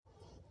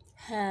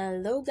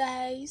Hello,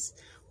 guys.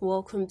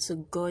 Welcome to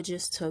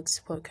Gorgeous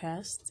Talks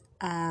podcast,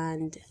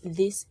 and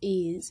this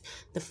is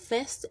the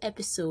first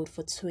episode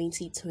for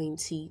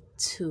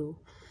 2022.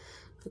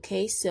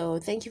 Okay, so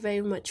thank you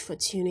very much for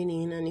tuning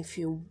in, and if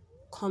you're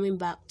coming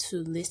back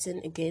to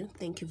listen again,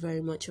 thank you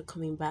very much for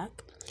coming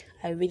back.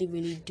 I really,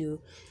 really do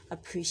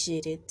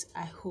appreciate it.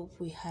 I hope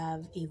we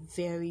have a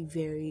very,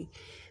 very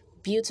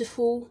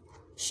beautiful,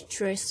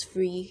 stress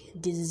free,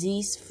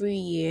 disease free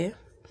year,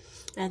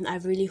 and I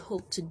really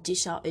hope to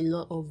dish out a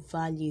lot of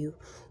value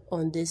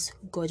on this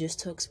Gorgeous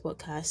Talks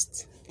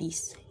podcast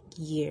this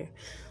year.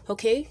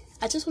 Okay,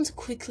 I just want to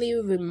quickly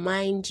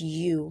remind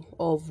you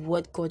of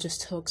what Gorgeous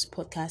Talks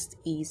podcast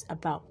is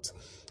about.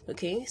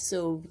 Okay,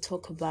 so we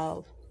talk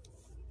about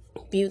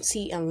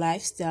beauty and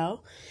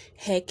lifestyle,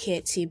 hair care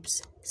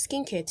tips,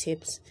 skincare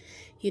tips,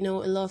 a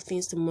lot of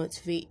things to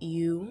motivate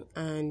you,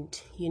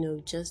 and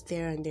just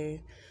there and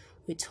there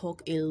we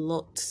talk a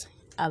lot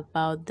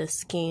about the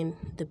skin,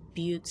 the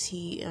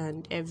beauty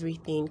and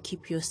everything.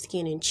 Keep your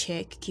skin in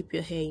check, keep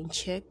your hair in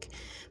check,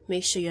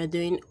 make sure you're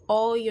doing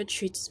all your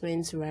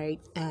treatments right,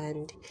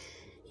 and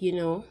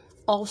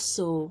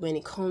also when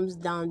it comes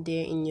down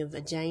there in your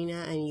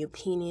vagina and your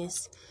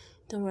penis,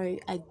 don't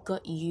worry, I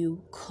got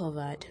you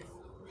covered.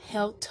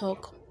 Health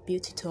talk,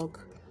 beauty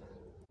talk.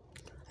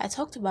 I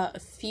talked about a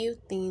few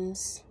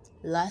things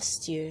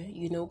last year,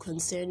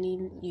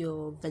 concerning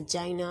your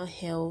vaginal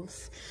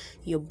health,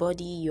 your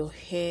body, your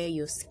hair,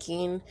 your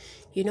skin,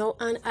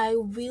 and I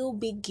will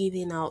be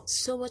giving out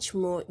so much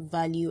more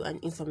value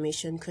and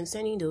information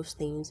concerning those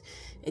things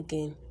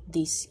again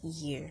this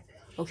year.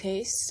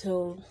 Okay,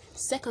 so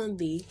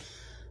secondly,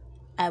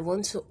 I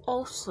want to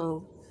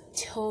also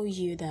tell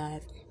you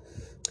that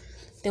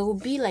there will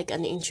be like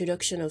an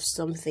introduction of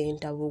something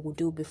that we will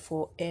do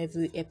before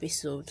every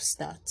episode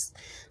starts,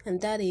 and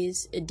that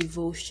is a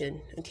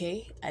devotion.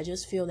 Okay, I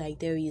just feel like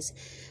there is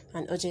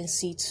an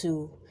urgency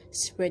to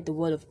spread the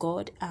word of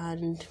God,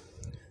 and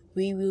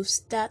we will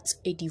start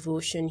a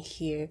devotion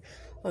here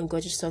on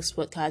Gorgeous Talks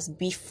podcast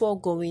before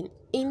going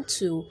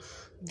into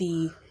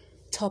the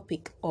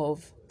topic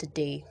of the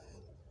day.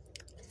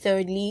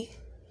 Thirdly,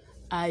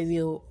 I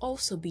will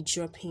also be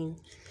dropping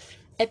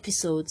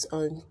episodes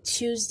on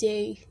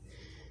Tuesday,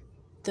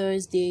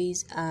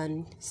 Thursdays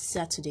and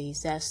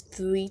Saturdays. That's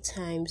 3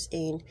 times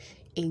in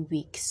a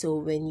week. So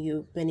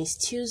when it's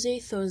Tuesday,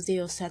 Thursday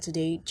or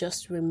Saturday,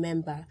 just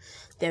remember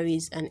there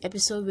is an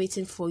episode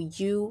waiting for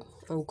you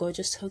on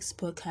Gorgeous Talks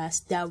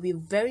podcast that will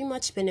very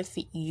much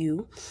benefit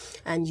you,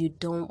 and you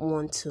don't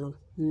want to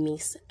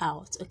miss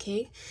out.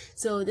 Okay,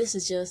 so this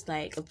is just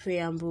like a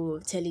preamble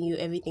telling you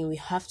everything we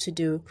have to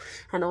do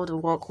and all the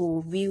work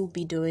we will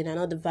be doing and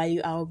all the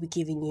value I will be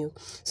giving you.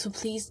 So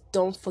please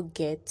don't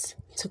forget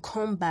to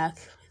come back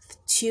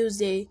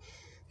Tuesday,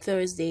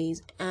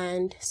 Thursdays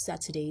and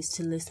Saturdays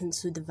to listen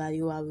to the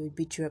value I will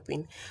be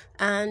dropping.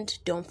 And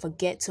don't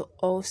forget to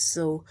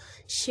also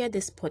share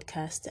this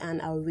podcast,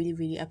 and I would really,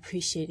 really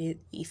appreciate it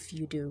if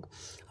you do.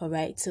 All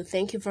right, so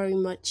thank you very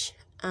much,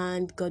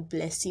 and God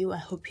bless you. I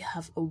hope you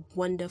have a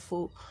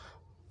wonderful,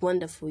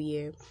 wonderful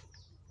year,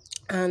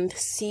 and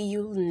see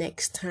you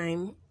next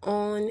time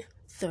on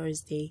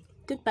Thursday.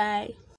 Goodbye.